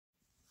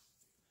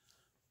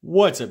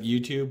What's up,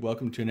 YouTube?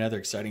 Welcome to another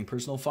exciting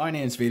personal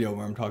finance video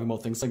where I'm talking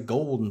about things like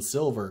gold and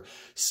silver,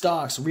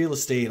 stocks, real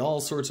estate,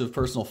 all sorts of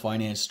personal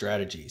finance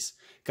strategies.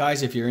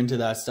 Guys, if you're into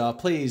that stuff,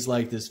 please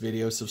like this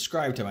video,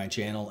 subscribe to my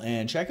channel,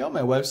 and check out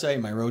my website,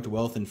 My Road to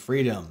Wealth and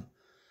Freedom.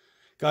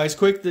 Guys,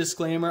 quick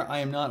disclaimer, I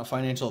am not a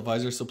financial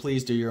advisor, so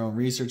please do your own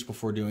research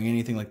before doing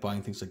anything like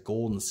buying things like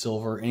gold and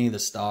silver, any of the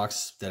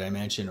stocks that I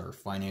mentioned, or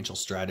financial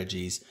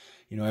strategies.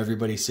 You know,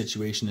 everybody's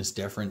situation is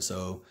different,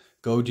 so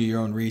go do your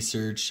own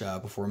research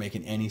before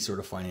making any sort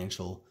of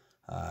financial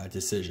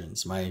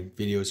decisions. My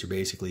videos are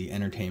basically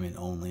entertainment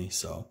only,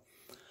 so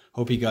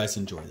hope you guys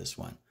enjoy this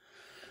one.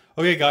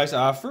 Okay, guys,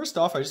 first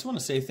off, I just want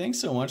to say thanks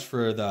so much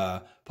for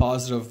the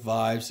positive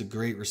vibes, the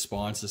great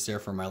responses there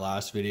from my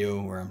last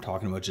video where I'm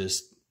talking about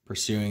just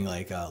pursuing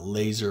like a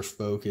laser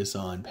focus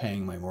on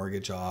paying my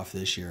mortgage off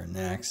this year and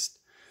next.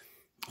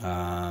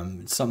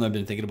 It's something I've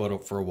been thinking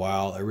about for a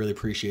while. I really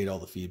appreciate all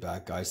the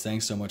feedback, guys.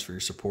 Thanks so much for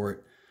your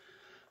support.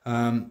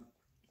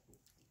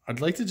 I'd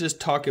like to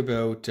just talk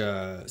about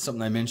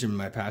something I mentioned in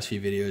my past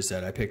few videos,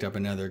 that I picked up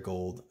another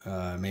gold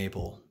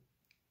maple.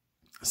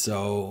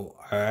 So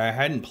I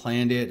hadn't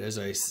planned it, as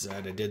I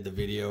said. I did the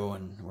video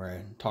and where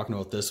I'm talking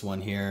about this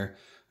one here.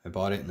 I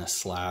bought it in a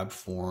slab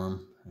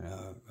form,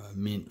 a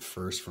mint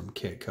first from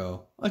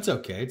Kitco. It's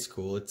okay, it's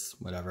cool, it's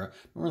whatever.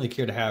 I don't really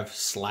care to have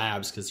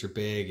slabs because they're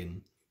big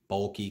and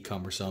bulky,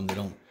 cumbersome. They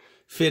don't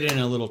fit in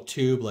a little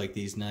tube like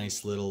these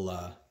nice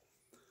little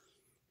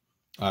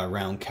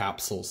round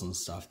capsules and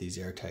stuff, these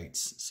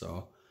airtights.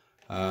 So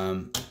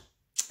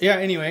yeah,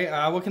 anyway,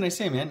 what can I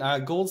say,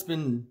 man? Gold's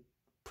been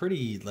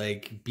pretty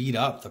like beat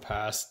up the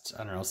past,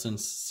 I don't know,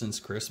 since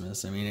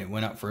Christmas. I mean, it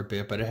went up for a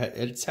bit, but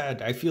it's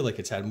had, I feel like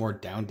it's had more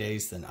down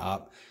days than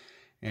up.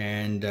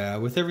 And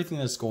with everything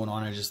that's going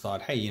on, I just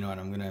thought, hey, you know what,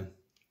 I'm gonna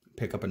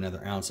pick up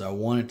another ounce. I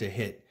wanted to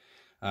hit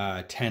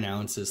 10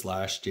 ounces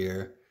last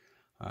year.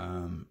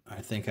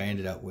 I think I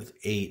ended up with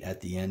 8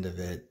 at the end of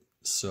it.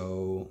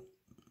 So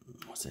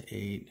what's it,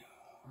 8?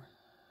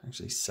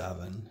 Actually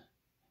 7.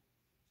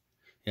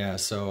 Yeah,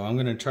 so I'm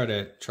gonna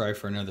try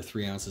for another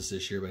 3 ounces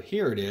this year, but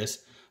here it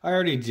is. I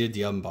already did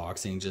the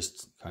unboxing,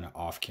 just kind of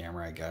off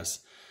camera, I guess,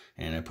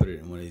 and I put it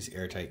in one of these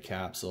airtight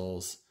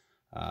capsules.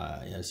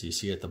 As you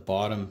see at the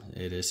bottom,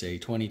 it is a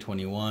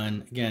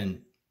 2021.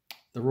 Again,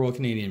 the Royal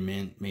Canadian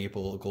Mint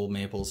maple, gold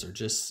maples are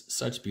just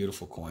such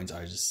beautiful coins.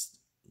 I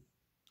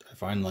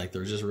find like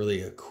they're just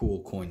really a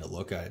cool coin to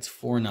look at. It's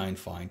 4.9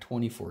 fine,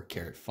 24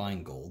 karat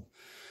fine gold.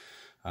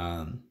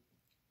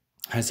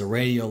 Has the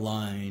radial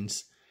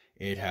lines.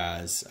 It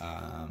has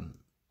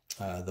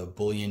the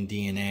bullion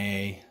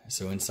DNA.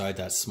 So inside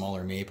that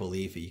smaller maple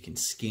leaf, you can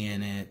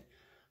scan it.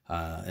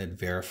 It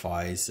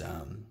verifies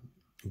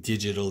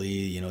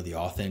digitally, you know, the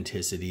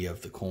authenticity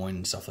of the coin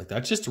and stuff like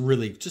that. Just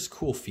really, just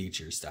cool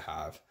features to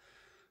have.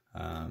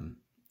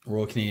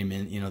 Royal Canadian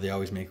Mint, you know, they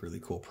always make really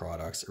cool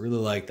products. I really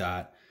like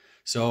that.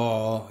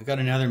 So I got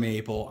another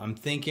maple. I'm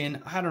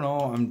thinking, I don't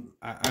know,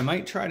 I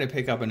might try to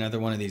pick up another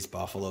one of these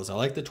buffaloes. I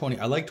like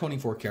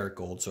 24 karat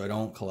gold, so I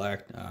don't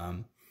collect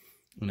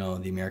you know,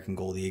 the American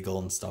Gold Eagle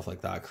and stuff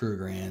like that,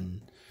 Krugerrand,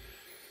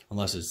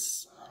 unless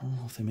it's, I don't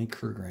know if they make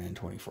Krugerrand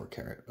 24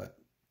 karat, but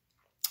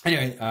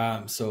anyway,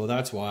 so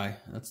that's why,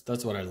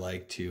 that's what I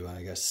like to,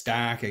 I guess,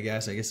 stack. I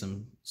guess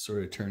I'm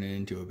sort of turning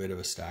into a bit of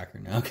a stacker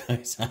now,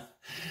 guys.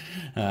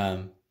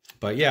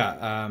 But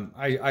yeah,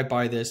 I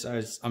buy this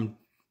as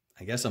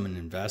I guess I'm an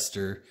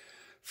investor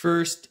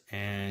first,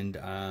 and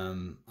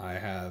I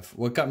have,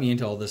 what got me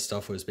into all this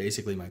stuff was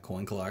basically my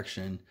coin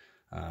collection.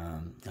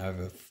 I have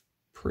a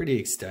pretty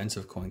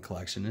extensive coin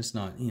collection. It's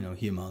not, you know,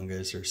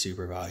 humongous or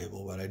super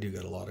valuable, but I do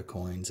get a lot of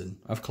coins, and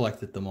I've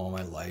collected them all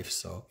my life.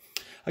 So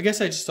I guess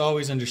I just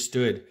always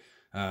understood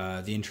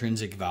the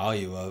intrinsic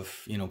value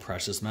of, you know,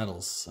 precious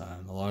metals.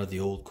 A lot of the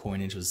old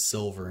coinage was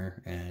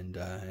silver and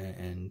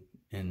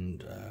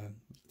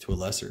to a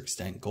lesser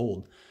extent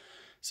gold.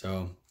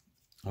 So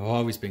I've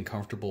always been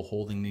comfortable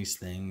holding these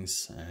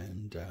things,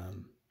 and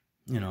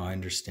you know, I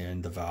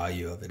understand the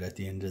value of it at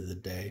the end of the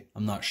day.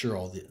 I'm not sure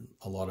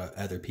a lot of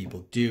other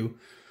people do,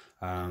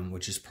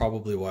 which is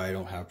probably why I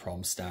don't have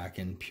problem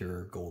stacking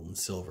pure gold and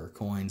silver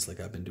coins like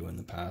I've been doing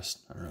the past,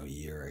 I don't know,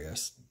 year, I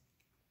guess.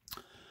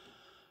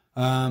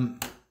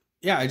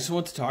 Yeah, I just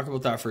want to talk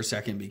about that for a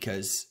second,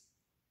 because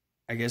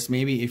I guess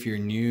maybe if you're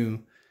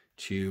new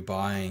to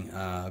buying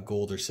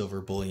gold or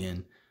silver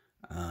bullion,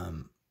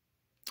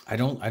 I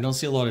don't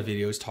see a lot of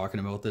videos talking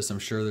about this. I'm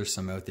sure there's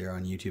some out there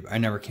on YouTube. I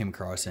never came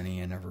across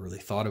any. I never really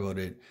thought about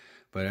it,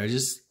 but I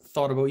just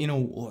thought about, you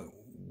know,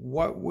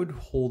 what would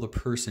hold a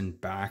person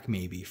back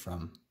maybe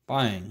from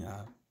buying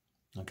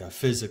like a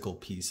physical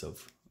piece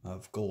of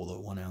gold,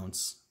 a 1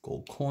 ounce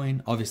gold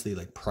coin. Obviously,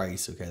 like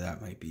price, okay,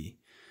 that might be,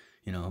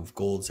 you know, if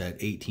gold's at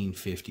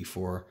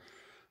 1854,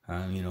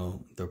 you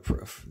know,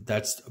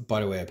 that's, by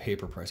the way, a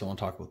paper price. I want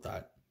to talk about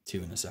that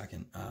too in a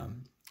second.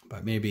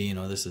 But maybe, you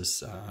know, this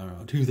is, I don't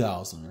know,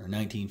 2000 or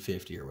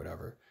 1950 or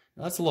whatever.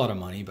 Now, that's a lot of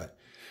money, but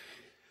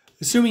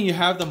assuming you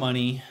have the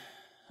money,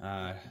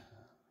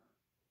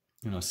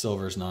 you know,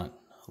 silver's not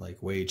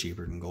like way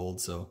cheaper than gold.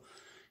 So,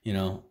 you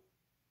know,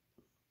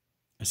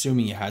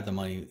 assuming you had the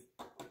money,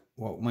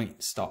 what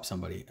might stop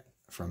somebody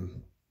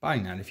from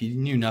buying that? If you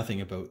knew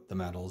nothing about the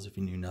metals, if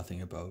you knew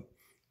nothing about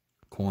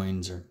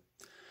coins or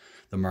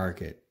the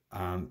market.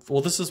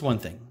 Well, this is one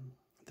thing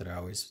that I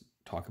always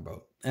talk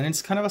about, and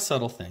it's kind of a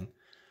subtle thing,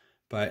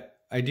 but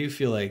I do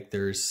feel like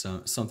there's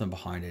something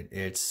behind it.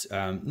 It's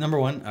number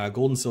one,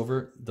 gold and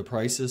silver, the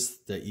prices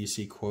that you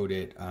see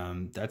quoted,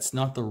 that's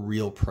not the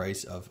real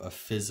price of a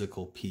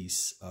physical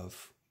piece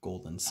of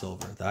gold and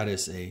silver. That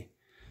is a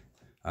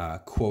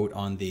quote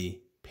on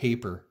the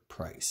paper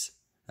price.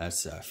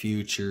 That's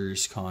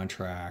futures,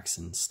 contracts,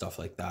 and stuff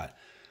like that.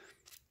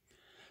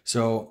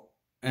 So,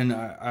 and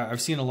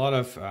I've seen a lot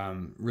of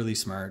really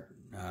smart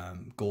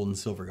gold and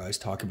silver guys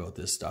talk about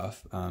this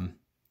stuff.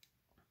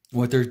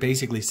 What they're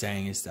basically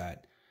saying is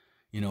that,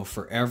 you know,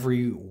 for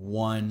every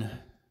 1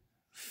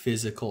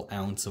 physical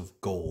ounce of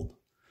gold,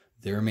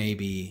 there may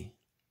be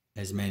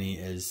as many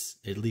as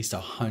at least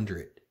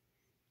 100,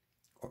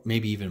 or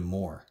maybe even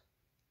more,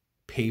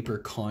 paper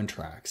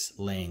contracts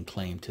laying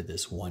claim to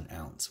this 1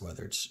 ounce,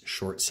 whether it's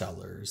short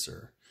sellers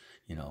or,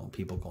 you know,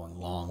 people going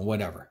long,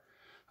 whatever.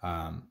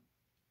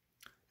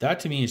 That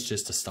to me is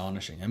just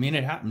astonishing. I mean,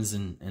 it happens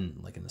in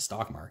like in the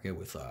stock market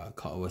with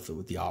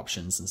the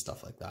options and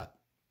stuff like that.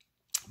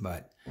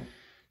 But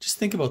just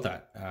think about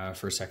that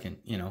for a second.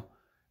 You know,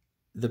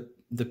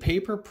 the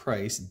paper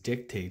price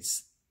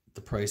dictates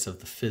the price of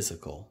the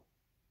physical,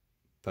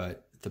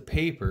 but the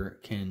paper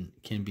can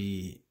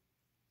be,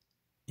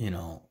 you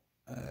know,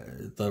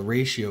 the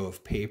ratio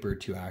of paper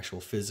to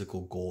actual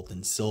physical gold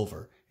and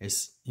silver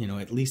is, you know,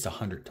 at least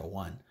 100 to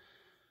 1.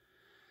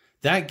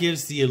 That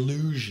gives the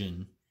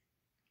illusion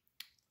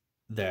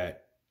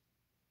that,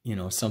 you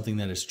know, something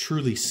that is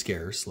truly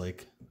scarce,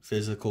 like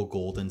physical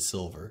gold and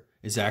silver,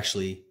 is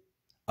actually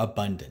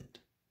abundant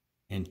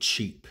and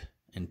cheap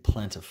and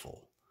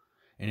plentiful.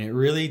 And it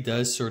really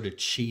does sort of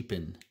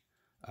cheapen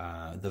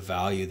the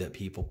value that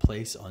people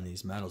place on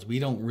these metals. We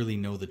don't really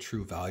know the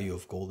true value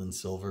of gold and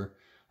silver.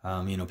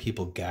 You know,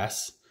 people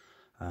guess.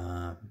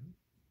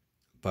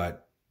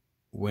 But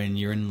when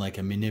you're in like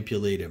a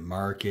manipulated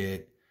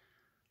market,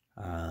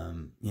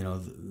 you know,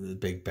 the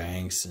big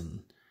banks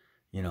and,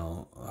 you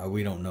know,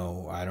 we don't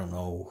know. I don't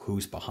know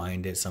who's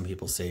behind it. Some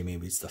people say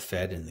maybe it's the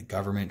Fed and the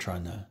government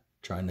trying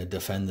to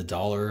defend the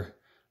dollar.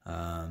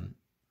 And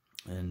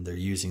they're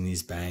using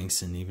these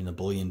banks and even the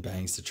bullion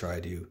banks to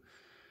try to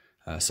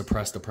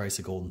suppress the price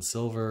of gold and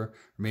silver. Or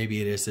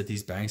maybe it is that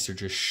these banks are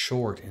just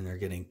short and they're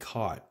getting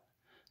caught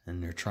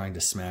and they're trying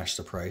to smash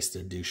the price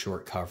to do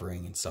short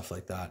covering and stuff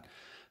like that.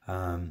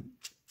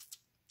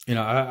 You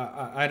know,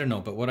 I don't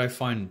know, but what I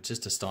find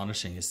just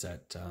astonishing is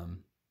that,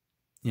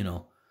 you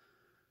know,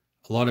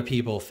 a lot of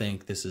people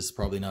think this is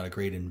probably not a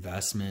great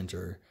investment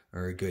or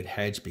a good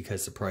hedge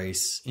because the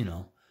price, you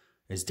know,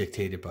 is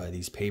dictated by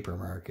these paper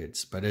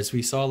markets. But as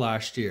we saw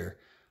last year,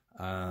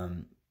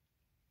 on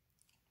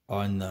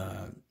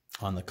the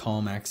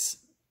COMEX,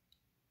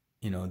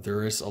 you know,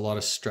 there is a lot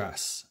of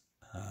stress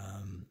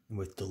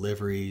with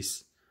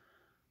deliveries.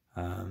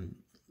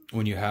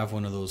 When you have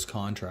one of those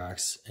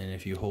contracts, and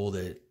if you hold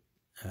it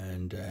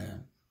and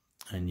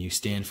you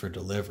stand for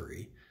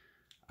delivery,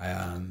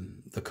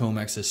 the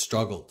COMEX has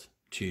struggled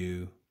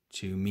to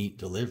meet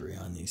delivery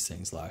on these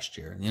things last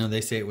year. You know,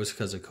 they say it was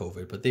because of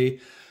COVID, but they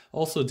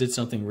also did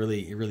something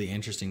really, really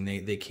interesting.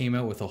 They came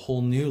out with a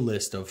whole new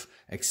list of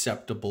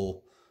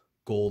acceptable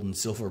gold and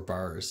silver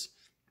bars,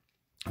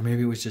 or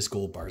maybe it was just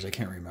gold bars. I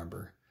can't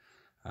remember.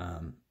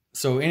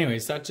 So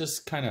anyways, that's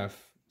just kind of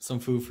some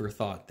food for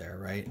thought there,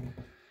 right?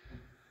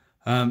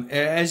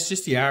 As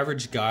just the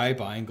average guy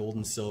buying gold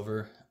and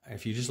silver,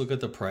 if you just look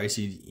at the price,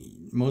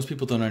 most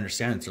people don't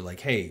understand it. They're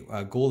like, hey,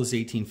 gold is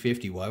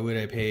 $1,850. Why would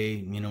I pay,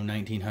 you know,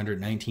 $1,900,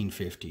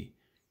 $1,950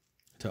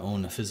 to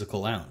own a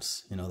physical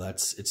ounce? You know,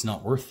 it's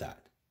not worth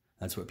that.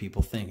 That's what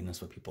people think, and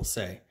that's what people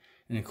say.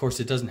 And of course,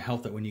 it doesn't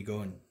help that when you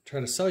go and try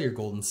to sell your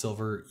gold and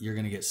silver, you're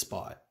going to get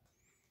spot.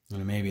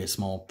 And maybe a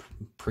small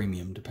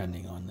premium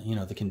depending on, you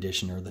know, the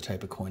condition or the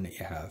type of coin that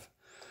you have.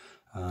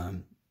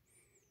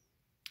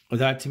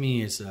 That to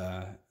me is,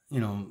 you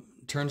know,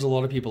 turns a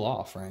lot of people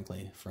off,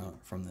 frankly,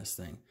 from this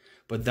thing.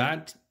 But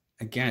that,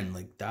 again,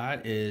 like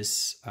that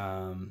is,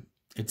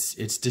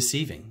 it's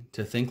deceiving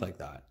to think like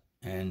that.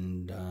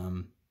 And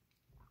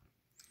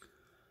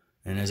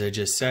as I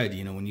just said,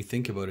 you know, when you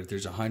think about it,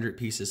 there's 100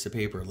 pieces of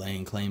paper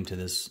laying claim to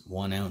this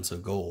 1 ounce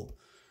of gold.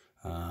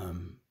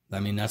 I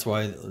mean, that's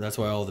why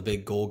all the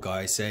big gold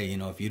guys say, you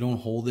know, if you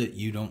don't hold it,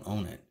 you don't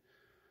own it.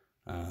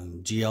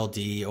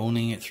 GLD,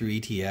 owning it through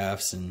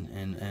ETFs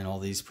and all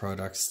these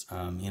products,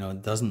 you know,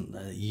 it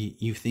doesn't,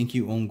 you think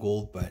you own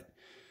gold, but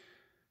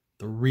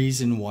the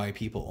reason why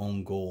people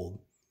own gold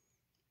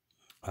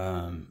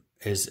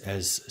is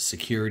as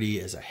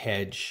security, as a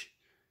hedge.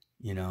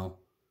 You know,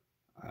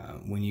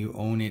 when you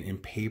own it in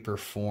paper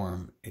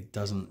form, it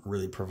doesn't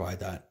really provide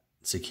that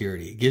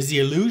security. It gives the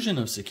illusion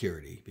of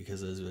security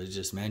because, as I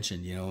just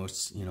mentioned, you know,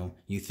 it's, you know,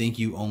 you think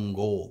you own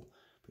gold,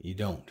 but you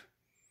don't.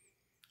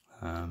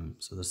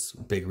 So that's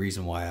a big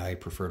reason why I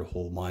prefer to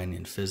hold mine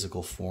in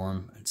physical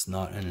form. It's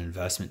not an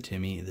investment to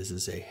me. This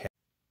is a hedge.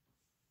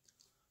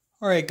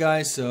 All right,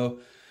 guys, so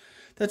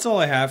that's all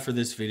I have for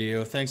this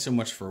video. Thanks so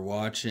much for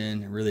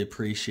watching. I really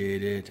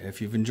appreciate it.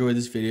 If you've enjoyed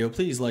this video,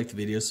 please like the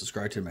video,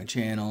 subscribe to my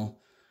channel,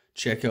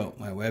 check out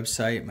my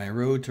website, My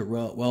Road to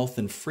Wealth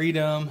and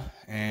Freedom,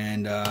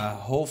 and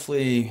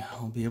hopefully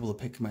I'll be able to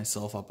pick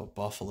myself up a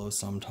Buffalo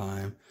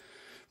sometime.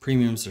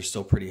 Premiums are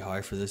still pretty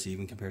high for this,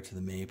 even compared to the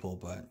maple,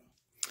 but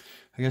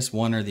I guess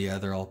one or the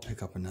other, I'll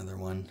pick up another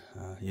one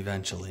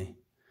eventually.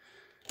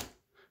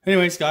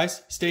 Anyways,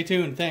 guys, stay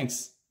tuned.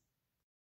 Thanks.